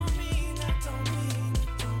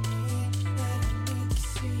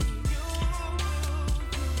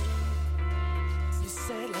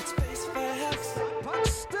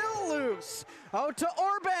Out to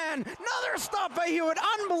Orban. Another stop by Hewitt.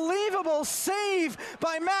 Unbelievable save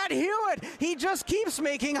by Matt Hewitt. He just keeps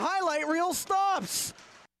making highlight reel stops.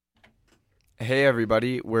 Hey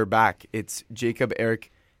everybody, we're back. It's Jacob,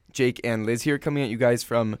 Eric, Jake, and Liz here coming at you guys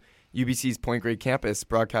from UBC's Point Grey campus,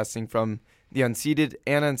 broadcasting from the unceded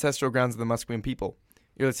and ancestral grounds of the Musqueam people.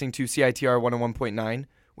 You're listening to CITR 101.9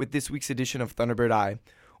 with this week's edition of Thunderbird Eye,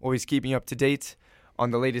 always keeping you up to date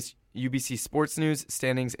on the latest UBC sports news,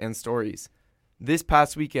 standings, and stories. This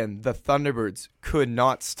past weekend, the Thunderbirds could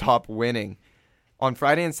not stop winning. On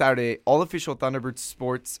Friday and Saturday, all official Thunderbird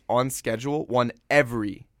sports on schedule won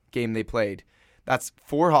every game they played. That's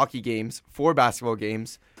 4 hockey games, 4 basketball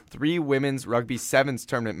games, 3 women's rugby sevens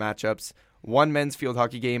tournament matchups, 1 men's field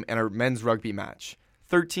hockey game, and a men's rugby match.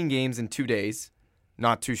 13 games in 2 days.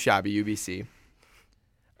 Not too shabby, UBC.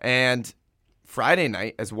 And Friday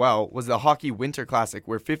night as well was the Hockey Winter Classic,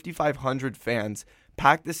 where 5,500 fans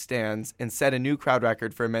packed the stands and set a new crowd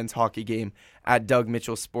record for a men's hockey game at Doug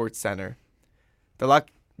Mitchell Sports Center. The luck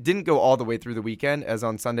didn't go all the way through the weekend, as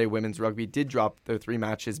on Sunday women's rugby did drop their 3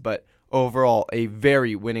 matches, but overall a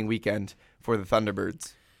very winning weekend for the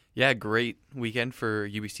Thunderbirds. Yeah, great weekend for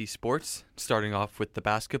UBC sports, starting off with the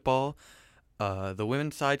basketball. The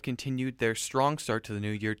women's side continued their strong start to the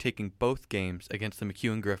new year, taking both games against the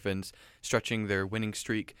MacEwan Griffins, stretching their winning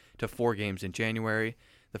streak to 4 games in January.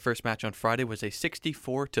 The first match on Friday was a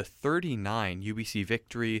 64-39 UBC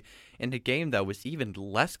victory in a game that was even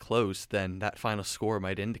less close than that final score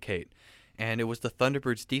might indicate. And it was the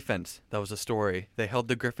Thunderbirds' defense that was the story. They held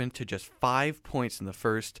the Griffins to just 5 points in the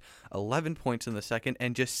first, 11 points in the second,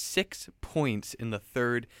 and just 6 points in the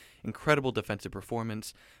third. Incredible defensive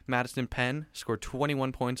performance. Madison Penn scored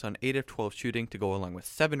 21 points on 8 of 12 shooting to go along with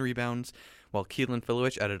 7 rebounds, while Keelan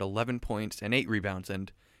Filowich added 11 points and 8 rebounds.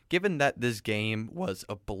 And given that this game was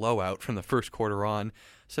a blowout from the first quarter on,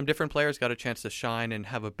 some different players got a chance to shine and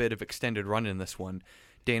have a bit of extended run in this one.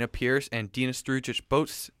 Dana Pierce and Dina Strujic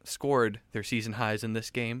both scored their season highs in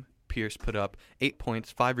this game. Pierce put up 8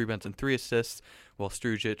 points, 5 rebounds, and 3 assists, while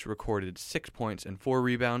Strujic recorded 6 points and 4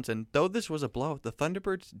 rebounds. And though this was a blowout, the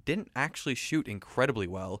Thunderbirds didn't actually shoot incredibly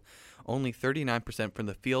well. Only 39% from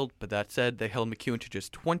the field, but that said, they held MacEwan to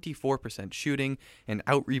just 24% shooting and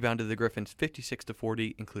out-rebounded the Griffins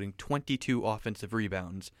 56-40, including 22 offensive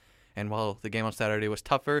rebounds. And while the game on Saturday was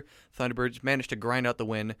tougher, Thunderbirds managed to grind out the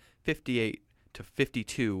win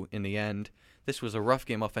 58-52 in the end. This was a rough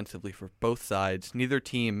game offensively for both sides. Neither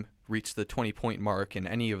team reached the 20-point mark in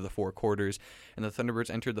any of the 4 quarters, and the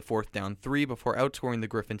Thunderbirds entered the fourth down 3 before outscoring the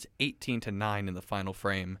Griffins 18-9 in the final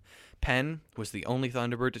frame. Penn was the only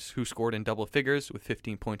Thunderbird who scored in double figures with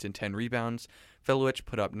 15 points and 10 rebounds. Filowich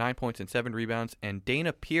put up 9 points and 7 rebounds, and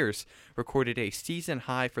Dana Pierce recorded a season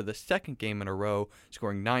high for the second game in a row,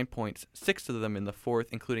 scoring 9 points, 6 of them in the fourth,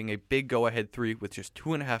 including a big go-ahead 3 with just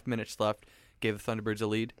 2.5 minutes left. Gave the Thunderbirds a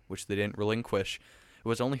lead, which they didn't relinquish. It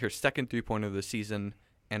was only her second 3-pointer of the season,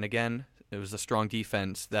 and again, it was a strong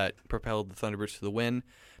defense that propelled the Thunderbirds to the win.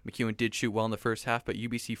 MacEwan did shoot well in the first half, but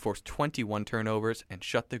UBC forced 21 turnovers and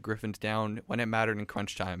shut the Griffins down when it mattered in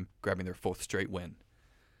crunch time, grabbing their 4th straight win.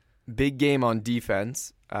 Big game on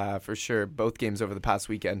defense, for sure, both games over the past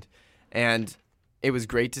weekend, and it was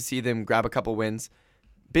great to see them grab a couple wins.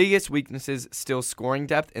 Biggest weaknesses, still scoring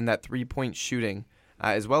depth and that 3-point shooting,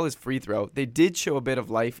 as well as free throw. They did show a bit of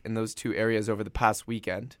life in those 2 areas over the past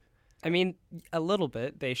weekend. I mean, a little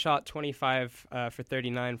bit. They shot 25 for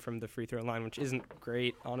 39 from the free throw line, which isn't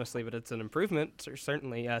great, honestly, but it's an improvement.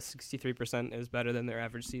 Certainly, 63% is better than their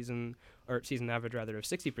average season average rather of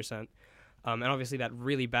 60%. And obviously that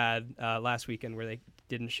really bad last weekend where they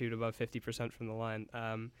didn't shoot above 50% from the line.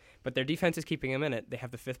 But their defense is keeping them in it. They have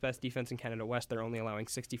the 5th best defense in Canada West. They're only allowing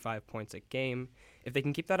 65 points a game. If they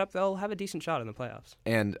can keep that up, they'll have a decent shot in the playoffs.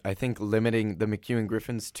 And I think limiting the MacEwan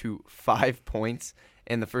Griffins to 5 points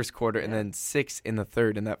in the first quarter and then 6 in the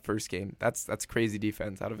third in that first game, that's crazy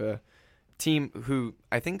defense out of a team who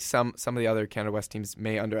I think some of the other Canada West teams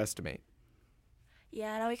may underestimate.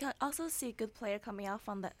 Yeah, now we can also see a good player coming out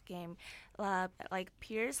from that game. Like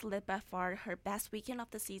Pierce led by far her best weekend of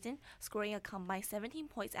the season, scoring a combined 17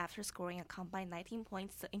 points after scoring a combined 19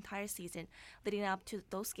 points the entire season. Leading up to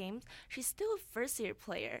those games, she's still a first-year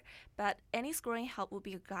player, but any scoring help will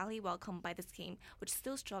be gladly welcomed by this team, which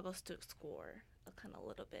still struggles to score a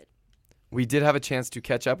little bit. We did have a chance to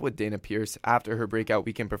catch up with Dana Pierce after her breakout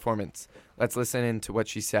weekend performance. Let's listen in to what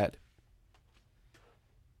she said.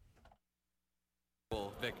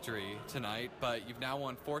 Victory tonight, but you've now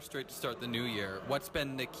won 4 straight to start the new year. What's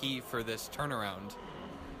been the key for this turnaround?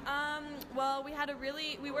 Well,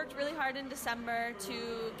 we worked really hard in December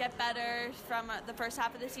to get better from the first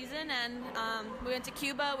half of the season, and we went to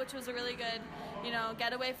Cuba, which was a really good,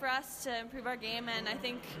 getaway for us to improve our game. And I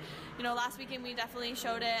think, last weekend we definitely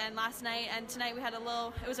showed it, and last night and tonight we had it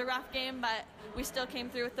was a rough game, but we still came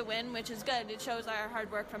through with the win, which is good. It shows our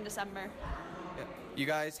hard work from December. You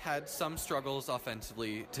guys had some struggles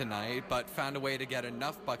offensively tonight, but found a way to get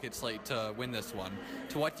enough buckets late to win this one.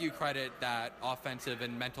 To what do you credit that offensive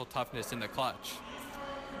and mental toughness in the clutch?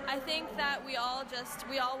 I think that we all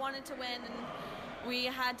wanted to win, and we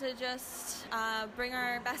had to just bring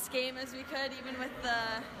our best game as we could, even with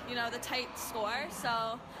the tight score. So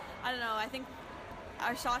I don't know. I think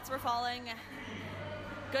our shots were falling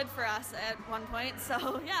good for us at one point.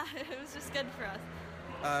 So yeah, it was just good for us.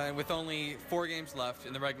 And with only 4 games left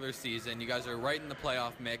in the regular season, you guys are right in the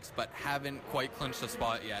playoff mix, but haven't quite clinched a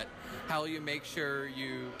spot yet. How will you make sure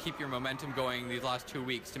you keep your momentum going these last 2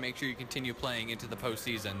 weeks to make sure you continue playing into the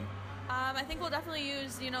postseason? I think we'll definitely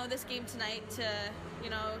use, this game tonight to,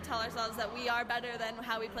 tell ourselves that we are better than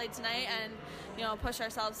how we played tonight, and, push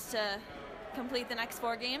ourselves to complete the next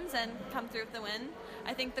 4 games and come through with the win.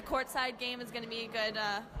 I think the courtside game is going to be a good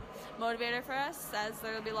motivator for us, as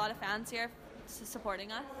there will be a lot of fans here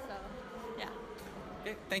supporting us, so yeah.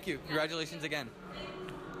 Okay, thank you. Congratulations again.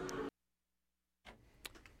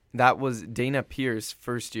 That was Dana Pierce,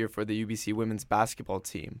 first year for the UBC women's basketball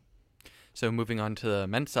team. So moving on to the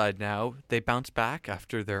men's side now, they bounced back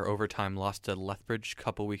after their overtime loss to Lethbridge a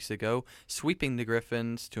couple weeks ago, sweeping the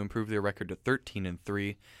Griffins to improve their record to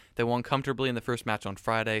 13-3. They won comfortably in the first match on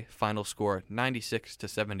Friday, final score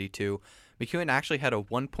 96-72. MacEwan actually had a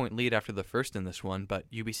 1-point lead after the first in this one, but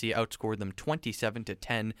UBC outscored them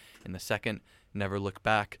 27-10 in the second. Never looked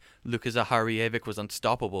back. Luka Zaharievic was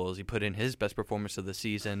unstoppable as he put in his best performance of the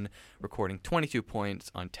season, recording 22 points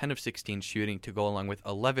on 10 of 16 shooting to go along with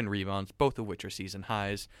 11 rebounds, both of which are season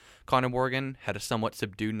highs. Connor Morgan had a somewhat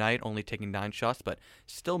subdued night, only taking 9 shots, but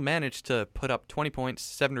still managed to put up 20 points,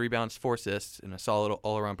 7 rebounds, 4 assists in a solid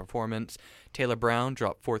all-around performance. Taylor Brown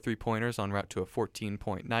dropped 4 3-pointers en route to a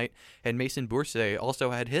 14-point night, and Mason Bourset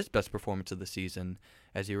also had his best performance of the season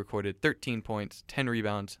as he recorded 13 points, 10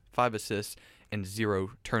 rebounds, 5 assists, and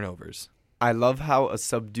 0 turnovers. I love how a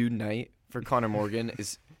subdued night for Connor Morgan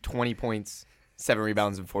is 20 points, 7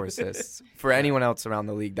 rebounds, and 4 assists. For anyone else around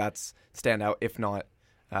the league, that's standout, if not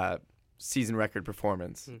season record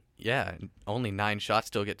performance. Yeah, only 9 shots,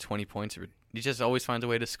 still get 20 points. He just always finds a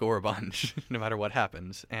way to score a bunch, no matter what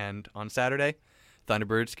happens. And on Saturday,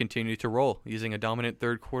 Thunderbirds continue to roll, using a dominant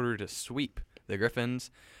third quarter to sweep the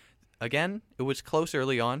Griffins. Again, it was close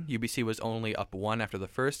early on. UBC was only up 1 after the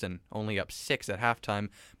first and only up 6 at halftime,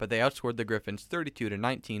 but they outscored the Griffins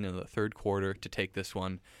 32-19 in the third quarter to take this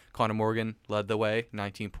one. Connor Morgan led the way,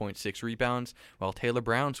 19.6 rebounds, while Taylor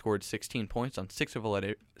Brown scored 16 points on 6 of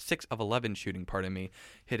 11 shooting,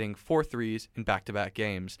 hitting 4 threes in back-to-back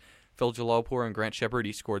games. Phil Jalalpur and Grant Shepard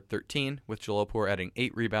each scored 13, with Jalalpur adding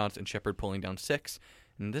 8 rebounds and Shepard pulling down 6.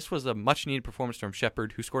 And this was a much-needed performance from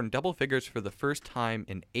Shepard, who scored in double figures for the first time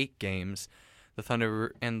in 8 games. The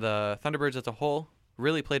Thunderbirds as a whole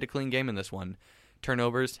really played a clean game in this one.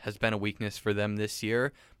 Turnovers has been a weakness for them this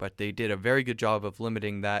year, but they did a very good job of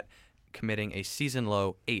limiting that, committing a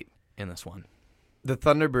season-low 8 in this one. The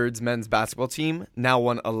Thunderbirds men's basketball team now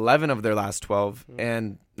won 11 of their last 12,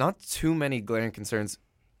 and not too many glaring concerns.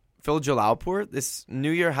 Phil Jalalpur, this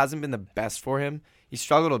new year hasn't been the best for him. He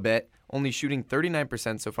struggled a bit, only shooting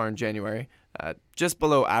 39% so far in January, just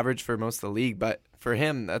below average for most of the league, but for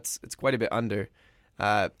him, it's quite a bit under.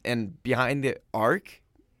 And behind the arc,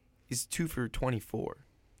 he's 2 for 24.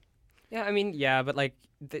 Yeah, but like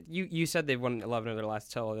you said, they've won 11 of their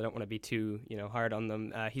last 12. They don't want to be too hard on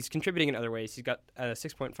them. He's contributing in other ways. He's got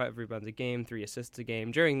 6.5 rebounds a game, 3 assists a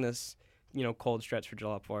game during this cold stretch for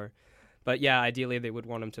Jalalpur. But yeah, ideally they would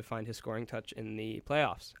want him to find his scoring touch in the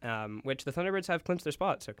playoffs, which the Thunderbirds have clinched their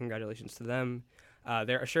spot, so congratulations to them.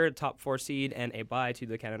 They're assured a top 4 seed and a bye to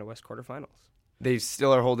the Canada West quarterfinals. They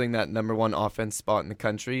still are holding that number 1 offense spot in the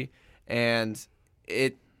country, and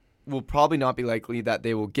it will probably not be likely that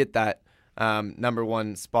they will get that number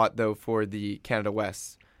 1 spot, though, for the Canada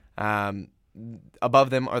West. Above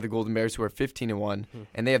them are the Golden Bears, who are 15-1,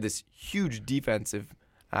 and they have this huge defensive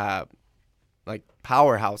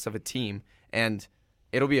powerhouse of a team, and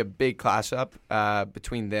it'll be a big clash up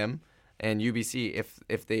between them and UBC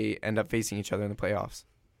if they end up facing each other in the playoffs.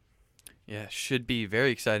 Yeah, should be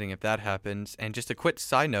very exciting if that happens. And just a quick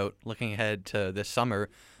side note, looking ahead to this summer,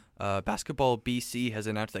 Basketball BC has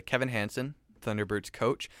announced that Kevin Hansen, Thunderbirds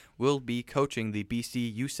coach, will be coaching the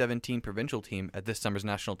BC U17 provincial team at this summer's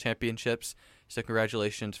national championships. So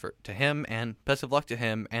congratulations to him, and best of luck to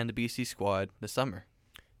him and the BC squad this summer.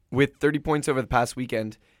 With 30 points over the past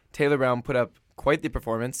weekend, Taylor Brown put up quite the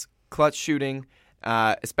performance, clutch shooting,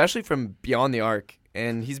 especially from beyond the arc,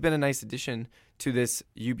 and he's been a nice addition to this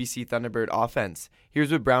UBC Thunderbird offense.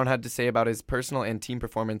 Here's what Brown had to say about his personal and team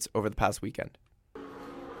performance over the past weekend.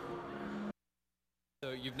 So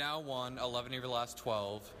you've now won 11 of your last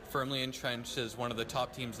 12, firmly entrenched as one of the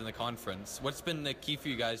top teams in the conference. What's been the key for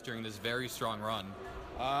you guys during this very strong run?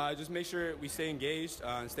 Just make sure we stay engaged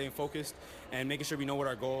and staying focused, and making sure we know what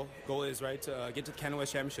our goal is, right? To get to the Canada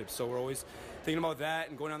West Championships. So we're always thinking about that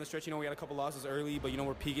and going down the stretch. We had a couple losses early, but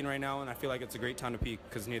we're peaking right now, and I feel like it's a great time to peak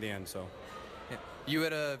because it's near the end. So. You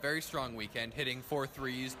had a very strong weekend, hitting 4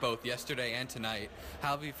 threes both yesterday and tonight. How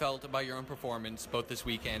have you felt about your own performance both this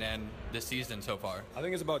weekend and this season so far? I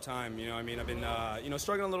think it's about time. I've been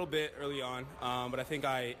struggling a little bit early on, but I think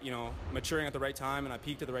maturing at the right time, and I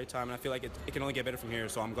peaked at the right time, and I feel like it can only get better from here.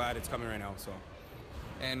 So I'm glad it's coming right now. So.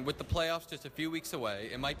 And with the playoffs just a few weeks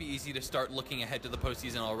away, it might be easy to start looking ahead to the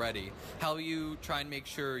postseason already. How will you try and make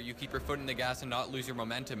sure you keep your foot in the gas and not lose your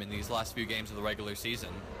momentum in these last few games of the regular season?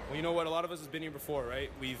 Well, you know what? A lot of us have been here before,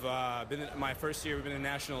 right? We've been in my first year. We've been in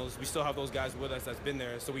nationals. We still have those guys with us that's been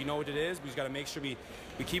there, so we know what it is. We just got to make sure we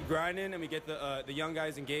keep grinding and we get the young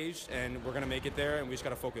guys engaged, and we're gonna make it there. And we just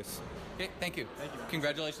got to focus. Okay, thank you. Thank you.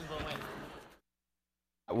 Congratulations on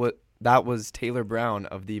the win. That was Taylor Brown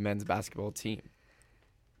of the men's basketball team.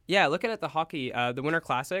 Yeah, looking at the hockey, the Winter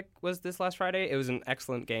Classic was this last Friday. It was an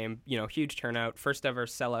excellent game. Huge turnout. First ever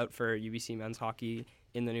sellout for UBC men's hockey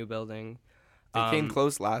in the new building. They came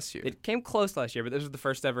close last year. It came close last year, but this was the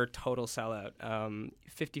first ever total sellout.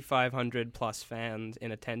 5,500 plus fans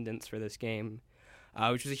in attendance for this game,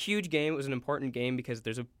 which was a huge game. It was an important game because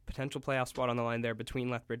there's a potential playoff spot on the line there between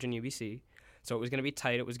Lethbridge and UBC. So it was going to be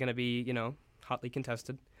tight. It was going to be, hotly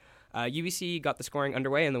contested. UBC got the scoring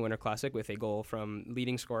underway in the Winter Classic with a goal from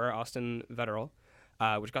leading scorer Austin Vetterl,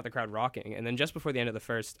 which got the crowd rocking. And then just before the end of the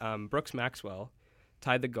first, Brooks Maxwell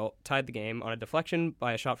tied the game on a deflection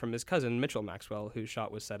by a shot from his cousin, Mitchell Maxwell, whose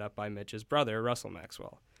shot was set up by Mitch's brother, Russell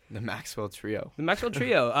Maxwell. The Maxwell Trio. The Maxwell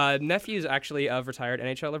Trio. Nephews, actually, of retired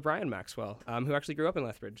NHLer Brian Maxwell, who actually grew up in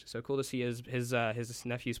Lethbridge. So cool to see his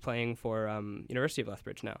nephews playing for University of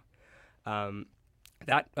Lethbridge now.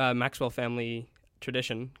 That Maxwell family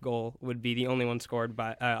tradition goal would be the only one scored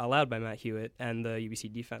allowed by Matt Hewitt and the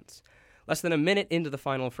UBC defense. Less than a minute into the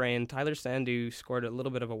final frame, Tyler Sandu scored a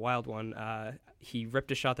little bit of a wild one. He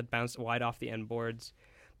ripped a shot that bounced wide off the end boards,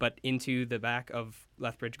 but into the back of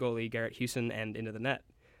Lethbridge goalie Garrett Hewson and into the net.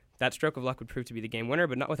 That stroke of luck would prove to be the game winner,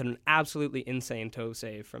 but not with an absolutely insane toe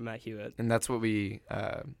save from Matt Hewitt. And that's what we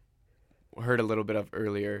heard a little bit of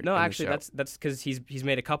earlier. No, actually, that's because he's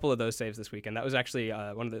made a couple of those saves this weekend. That was actually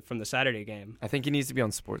from the Saturday game. I think he needs to be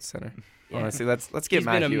on Sports Center. Yeah. Honestly, let's get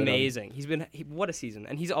Matt Hewitt. He's been amazing. What a season,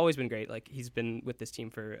 and he's always been great. Like, he's been with this team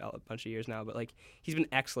for a bunch of years now, but he's been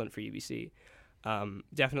excellent for UBC.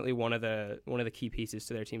 Definitely one of the key pieces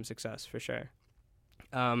to their team's success for sure.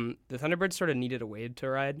 The Thunderbirds sort of needed a wave to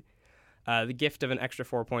ride. The gift of an extra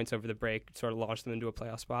 4 points over the break sort of launched them into a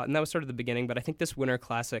playoff spot, and that was sort of the beginning. But I think this Winter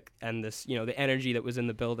Classic and this, the energy that was in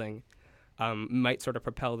the building might sort of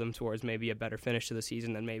propel them towards maybe a better finish to the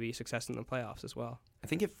season and maybe success in the playoffs as well. I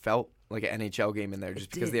think it felt like an NHL game in there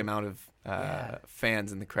just because of the amount of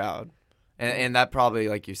fans in the crowd. And that probably,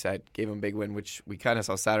 like you said, gave them a big win, which we kind of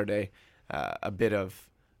saw Saturday, a bit of...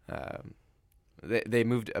 They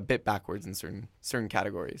moved a bit backwards in certain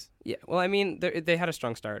categories. Yeah, well, I mean, they had a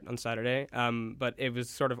strong start on Saturday, but it was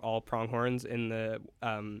sort of all pronghorns in the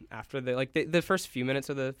after the first few minutes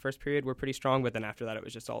of the first period were pretty strong, but then after that it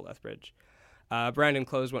was just all Lethbridge. Brandon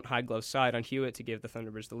Close went high glove side on Hewitt to give the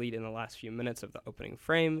Thunderbirds the lead in the last few minutes of the opening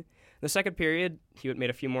frame. In the second period, Hewitt made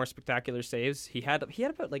a few more spectacular saves. He had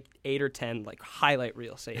about 8 or 10 highlight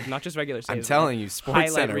reel saves, not just regular saves. I'm telling you,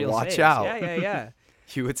 Sports Center, watch out. Yeah.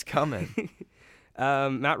 Hewitt's coming.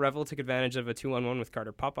 Matt Revel took advantage of a 2-on-1 with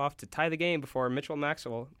Carter Popoff to tie the game before Mitchell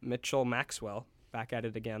Maxwell, back at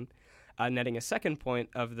it again, netting a second point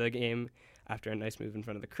of the game after a nice move in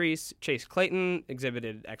front of the crease. Chase Clayton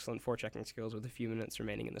exhibited excellent forechecking skills with a few minutes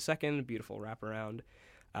remaining in the second. Beautiful wraparound.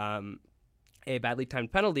 A badly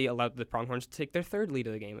timed penalty allowed the Pronghorns to take their third lead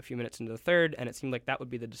of the game a few minutes into the third, and it seemed like that would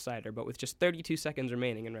be the decider. But with just 32 seconds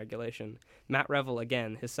remaining in regulation, Matt Revel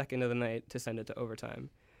again, his second of the night, to send it to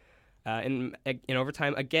overtime. In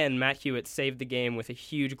overtime, again, Matt Hewitt saved the game with a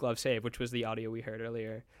huge glove save, which was the audio we heard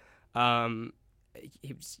earlier.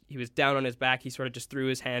 He was down on his back. He sort of just threw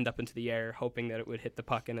his hand up into the air, hoping that it would hit the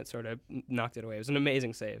puck, and it sort of knocked it away. It was an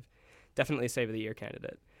amazing save. definitely Save of the Year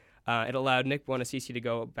candidate. It allowed Nick Buonassisi to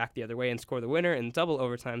go back the other way and score the winner in double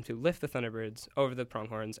overtime to lift the Thunderbirds over the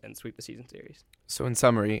Pronghorns and sweep the season series. So in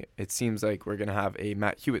summary, it seems like we're going to have a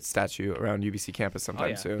Matt Hewitt statue around UBC campus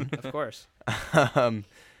sometime soon. Of course.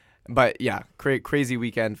 But yeah, crazy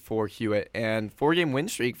weekend for Hewitt, and 4-game win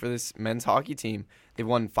streak for this men's hockey team. They've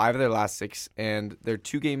won 5 of their last 6, and their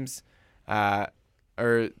 2 games,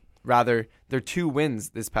 or rather, their 2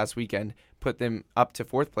 wins this past weekend put them up to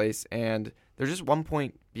 4th place, and they're just 1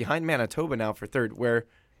 point behind Manitoba now for 3rd, where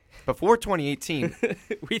before 2018,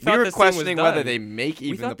 we were questioning whether they make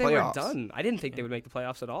even the playoffs. They were done. I didn't think they would make the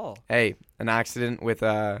playoffs at all. Hey, an accident with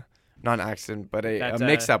not an accident, but a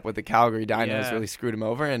mix-up with the Calgary Dinos really screwed him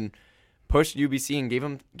over and pushed UBC and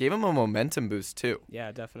gave him a momentum boost too.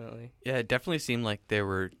 Yeah, definitely. Yeah, it definitely seemed like they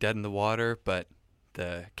were dead in the water, but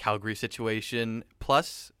the Calgary situation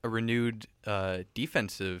plus a renewed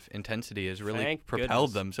defensive intensity has really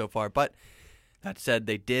propelled them so far. But that said,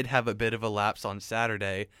 they did have a bit of a lapse on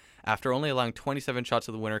Saturday. After only allowing 27 shots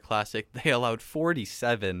of the Winter Classic, they allowed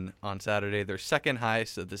 47 on Saturday, their second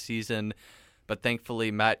highest of the season. But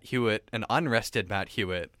thankfully, Matt Hewitt, an unrested Matt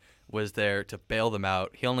Hewitt, was there to bail them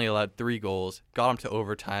out. He only allowed 3 goals, got them to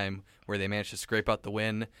overtime, where they managed to scrape out the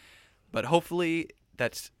win. But hopefully,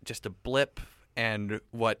 that's just a blip, and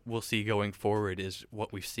what we'll see going forward is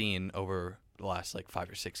what we've seen over the last 5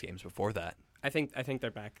 or 6 games before that. I think they're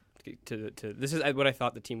back to this is what I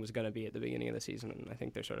thought the team was going to be at the beginning of the season, and I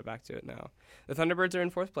think they're sort of back to it now. The Thunderbirds are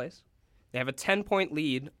in 4th place. They have a 10-point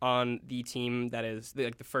lead on the team that is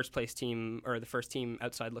the first place team, or the first team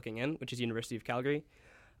outside looking in, which is University of Calgary.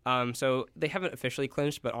 So they haven't officially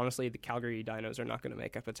clinched, but honestly, the Calgary Dinos are not going to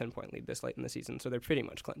make up a 10-point lead this late in the season, so they're pretty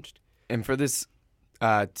much clinched. And for this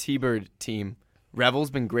T-Bird team,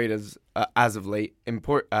 Revel's been great as of late,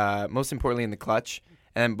 most importantly in the clutch.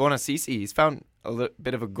 And Buonassisi, he's found a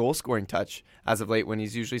bit of a goal-scoring touch as of late when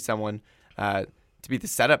he's usually someone to be the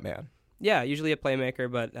setup man. Yeah, usually a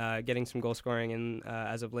playmaker, but getting some goal scoring in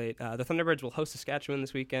as of late. The Thunderbirds will host Saskatchewan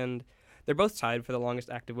this weekend. They're both tied for the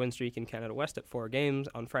longest active win streak in Canada West at 4 games.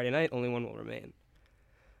 On Friday night, only one will remain.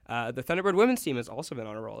 The Thunderbird women's team has also been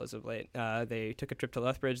on a roll as of late. They took a trip to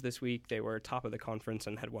Lethbridge this week. They were top of the conference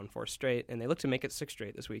and had won 4 straight, and they look to make it 6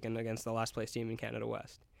 straight this weekend against the last place team in Canada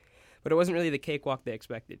West. But it wasn't really the cakewalk they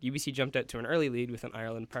expected. UBC jumped out to an early lead with an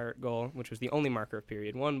Ireland Pirate goal, which was the only marker of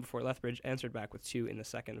period 1 before Lethbridge answered back with 2 in the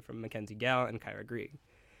second from Mackenzie Gall and Kyra Grieg.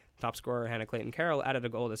 Top scorer Hannah Clayton-Carroll added a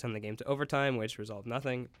goal to send the game to overtime, which resolved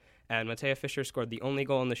nothing, and Matea Fisher scored the only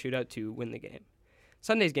goal in the shootout to win the game.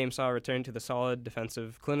 Sunday's game saw a return to the solid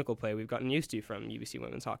defensive clinical play we've gotten used to from UBC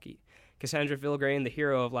women's hockey. Cassandra Vilgrain, the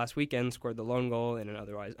hero of last weekend, scored the lone goal in an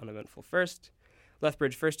otherwise uneventful first.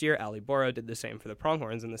 Lethbridge first year Ali Boro did the same for the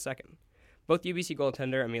Pronghorns in the second. Both UBC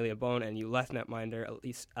goaltender Amelia Bone and ULETH netminder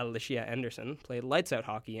Alicia Anderson played lights-out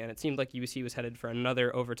hockey, and it seemed like UBC was headed for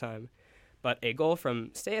another overtime. But a goal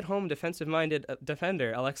from stay-at-home defensive-minded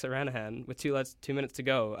defender Alexa Ranahan with 2 minutes to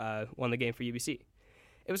go won the game for UBC.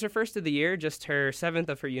 It was her first of the year, just her 7th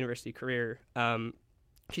of her university career.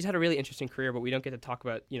 She's had a really interesting career, but we don't get to talk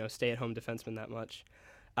about stay-at-home defensemen that much.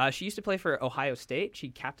 She used to play for Ohio State. She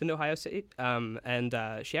captained Ohio State, and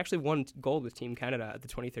she actually won gold with Team Canada at the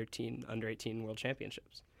 2013 Under-18 World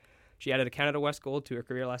Championships. She added a Canada West gold to her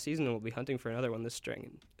career last season and will be hunting for another one this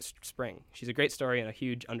spring. She's a great story and a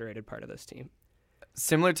huge underrated part of this team.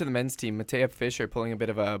 Similar to the men's team, Matea Fisher pulling a bit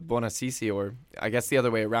of a Buonassisi, or I guess the other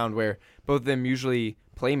way around, where both of them usually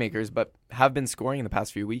playmakers but have been scoring in the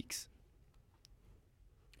past few weeks.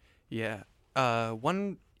 Yeah.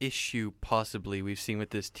 One issue possibly we've seen with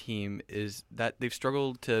this team is that they've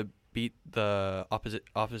struggled to beat the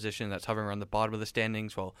opposition that's hovering around the bottom of the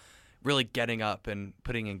standings while really getting up and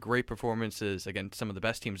putting in great performances against some of the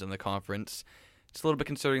best teams in the conference. It's a little bit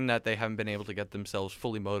concerning that they haven't been able to get themselves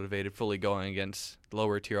fully motivated, fully going against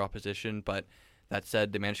lower tier opposition, but that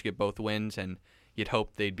said, they managed to get both wins, and you'd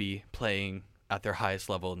hope they'd be playing at their highest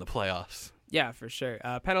level in the playoffs. Yeah, for sure.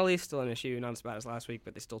 Penalties still an issue, not as bad as last week,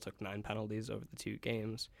 but they still took 9 penalties over the 2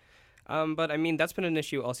 games. But, I mean, that's been an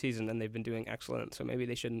issue all season, and they've been doing excellent, so maybe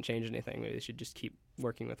they shouldn't change anything. Maybe they should just keep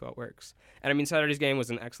working with what works. And, I mean, Saturday's game was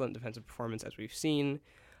an excellent defensive performance, as we've seen.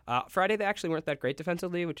 Friday, they actually weren't that great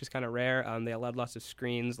defensively, which is kind of rare. They allowed lots of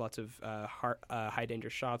screens, lots of high-danger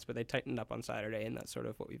shots, but they tightened up on Saturday, and that's sort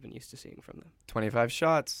of what we've been used to seeing from them. 25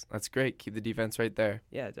 shots. That's great. Keep the defense right there.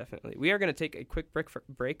 Yeah, definitely. We are going to take a quick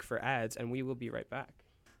break for ads, and we will be right back.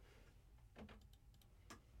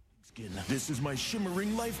 This is my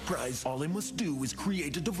shimmering life prize. All I must do is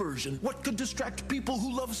create a diversion. What could distract people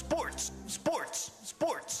who love sports? Sports.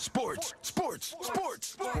 Sports. Sports. Sports. Sports.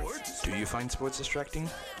 Sports. Do you find sports distracting?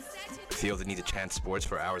 Feel the need to chant sports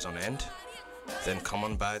for hours on end? Then come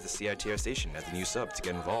on by the CITR station at the new sub to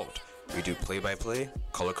get involved. We do play-by-play,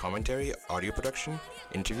 color commentary, audio production,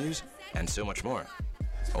 interviews, and so much more.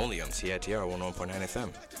 Only on CITR 101.9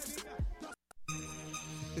 FM.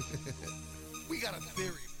 We got a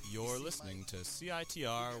theory. You're listening to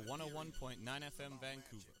CITR 101.9 FM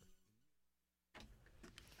Vancouver.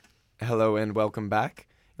 Hello and welcome back.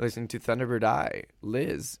 You're listening to Thunderbird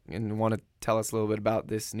Liz, and want to tell us a little bit about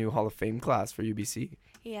this new Hall of Fame class for UBC.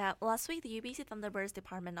 Yeah, last week the UBC Thunderbirds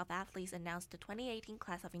Department of Athletes announced the 2018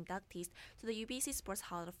 class of inductees to the UBC Sports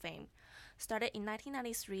Hall of Fame. Started in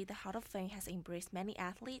 1993, the Hall of Fame has embraced many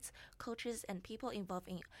athletes, coaches, and people involved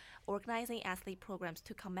in organizing athlete programs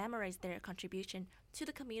to commemorate their contribution to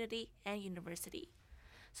the community and university.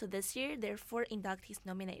 So this year, there are 4 inductees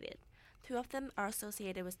nominated. 2 of them are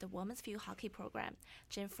associated with the women's field hockey program,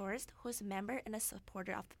 Jen Forrest, who is a member and a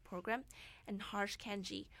supporter of the program, and Harsh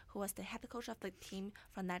Kanji, who was the head coach of the team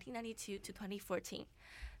from 1992 to 2014.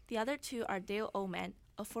 The other 2 are Dale Oman,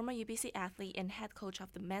 a former UBC athlete and head coach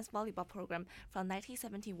of the men's volleyball program from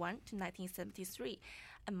 1971 to 1973,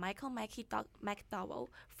 and Michael McDowell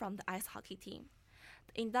from the ice hockey team.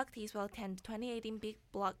 The inductees will attend the 2018 Big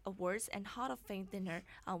Block Awards and Hall of Fame dinner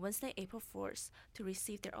on Wednesday, April 4th to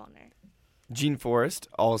receive their honor. Jean Forrest,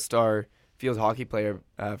 all-star field hockey player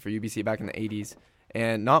for UBC back in the 80s.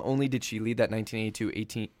 And not only did she lead that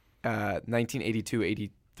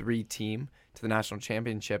 1982-83 team to the national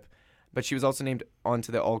championship, but she was also named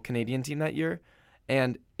onto the All-Canadian team that year.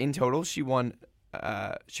 And in total, she was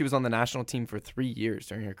on the national team for 3 years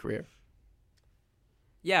during her career.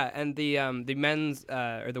 Yeah, and the men's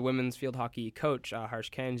or the women's field hockey coach,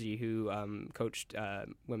 Harsh Kanji, who coached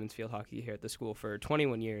women's field hockey here at the school for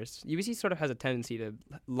 21 years. UBC sort of has a tendency to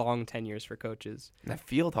long tenures for coaches. And that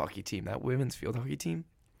field hockey team, that women's field hockey team,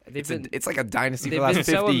 it's like a dynasty for the the last 50 years.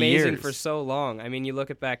 They've been so amazing for so long. I mean, you look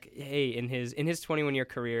at back, in his 21-year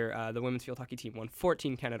career, the women's field hockey team won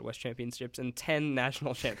 14 Canada West championships and 10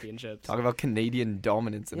 national championships. Talk about Canadian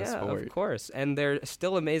dominance in a sport. Yeah, of course. And they're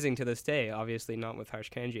still amazing to this day. Obviously not with Harsh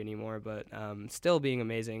Kanji anymore, but still being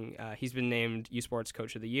amazing. He's been named U Sports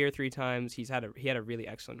Coach of the Year 3 times. He had a really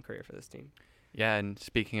excellent career for this team. Yeah, and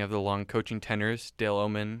speaking of the long coaching tenures, Dale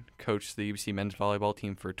Oman coached the UBC men's volleyball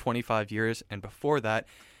team for 25 years, and before that,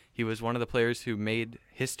 he was one of the players who made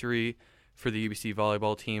history for the UBC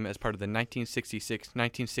volleyball team as part of the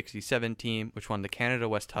 1966-1967 team, which won the Canada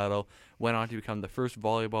West title, went on to become the first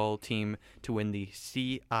volleyball team to win the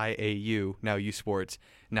CIAU, now U Sports,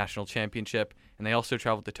 national championship, and they also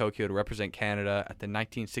traveled to Tokyo to represent Canada at the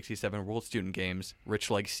 1967 World Student Games. Rich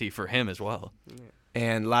legacy for him as well. Yeah.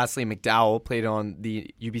 And lastly, McDowell played on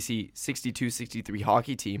the UBC 62-63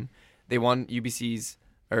 hockey team. They won UBC's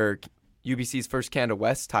first Canada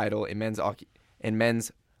West title in men's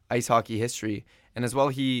ice hockey history, and as well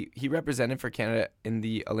he represented for Canada in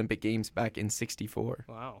the Olympic Games back in '64.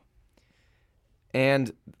 Wow.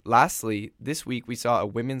 And lastly, this week we saw a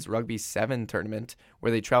women's rugby 7 tournament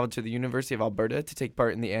where they traveled to the University of Alberta to take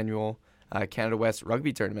part in the annual Canada West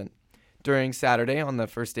rugby tournament. During Saturday, on the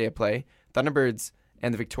first day of play, Thunderbirds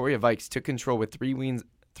and the Victoria Vikes took control with 3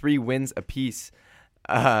 wins apiece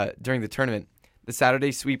during the tournament. The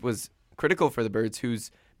Saturday sweep was critical for the Birds, whose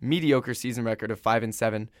mediocre season record of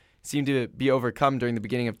 5-7 seemed to be overcome during the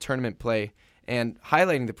beginning of tournament play, and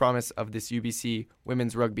highlighting the promise of this UBC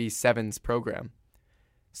Women's Rugby Sevens program.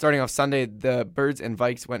 Starting off Sunday, the Birds and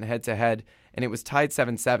Vikes went head-to-head, and it was tied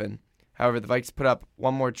 7-7. However, the Vikes put up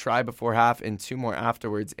 1 more try before half and 2 more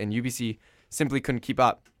afterwards, and UBC simply couldn't keep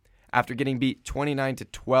up. After getting beat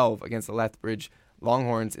 29-12 against the Lethbridge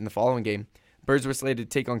Longhorns in the following game, Birds were slated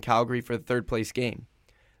to take on Calgary for the third-place game.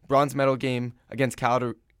 Bronze medal game against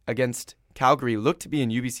Calgary looked to be in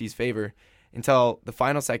UBC's favor until the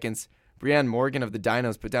final seconds. Brianne Morgan of the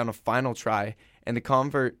Dinos put down a final try, and the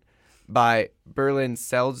convert by Berlin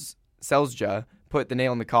Selja put the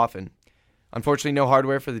nail in the coffin. Unfortunately, no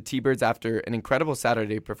hardware for the T-Birds after an incredible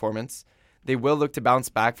Saturday performance. They will look to bounce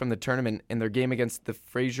back from the tournament in their game against the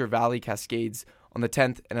Fraser Valley Cascades on the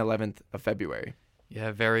 10th and 11th of February.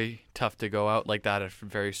 Yeah, very tough to go out like that at a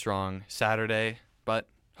very strong Saturday, but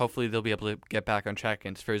hopefully they'll be able to get back on track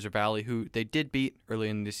against Fraser Valley, who they did beat early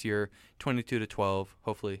in this year, 22-12.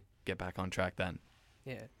 Hopefully get back on track then.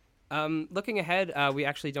 Yeah. Looking ahead, we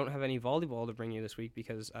actually don't have any volleyball to bring you this week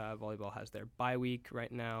because volleyball has their bye week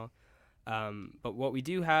right now. But what we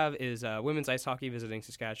do have is women's ice hockey visiting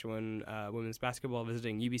Saskatchewan, women's basketball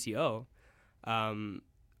visiting UBCO,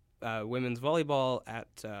 women's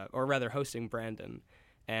volleyball hosting Brandon,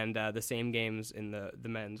 and the same games in the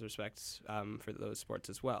men's respects for those sports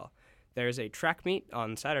as well. There's a track meet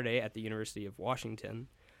on Saturday at the University of Washington.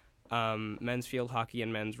 men's field hockey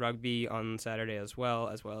and men's rugby on Saturday as well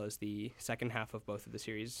as the second half of both of the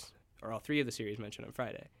series, or all three of the series mentioned on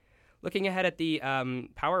Friday. Looking ahead at the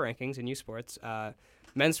power rankings in youth sports,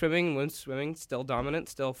 men's swimming and women's swimming still dominant,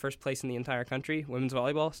 still first place in the entire country. Women's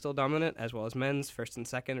volleyball still dominant, as well as men's, first and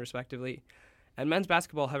second, respectively. And men's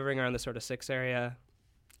basketball hovering around the sort of 6 area,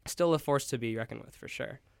 still a force to be reckoned with for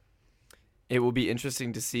sure. It will be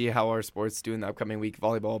interesting to see how our sports do in the upcoming week.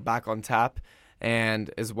 Volleyball back on tap, and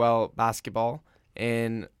as well basketball.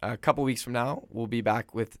 In a couple weeks from now, we'll be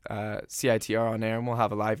back with CITR on air, and we'll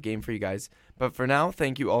have a live game for you guys. But for now,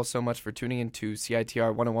 thank you all so much for tuning in to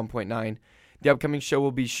CITR 101.9. The upcoming show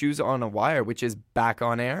will be Shoes on a Wire, which is back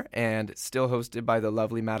on air and still hosted by the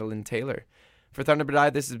lovely Madeline Taylor. For Thunderbird Eye,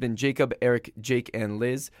 this has been Jacob, Eric, Jake, and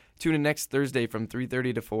Liz. Tune in next Thursday from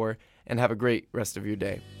 3:30 to 4, and have a great rest of your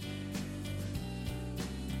day.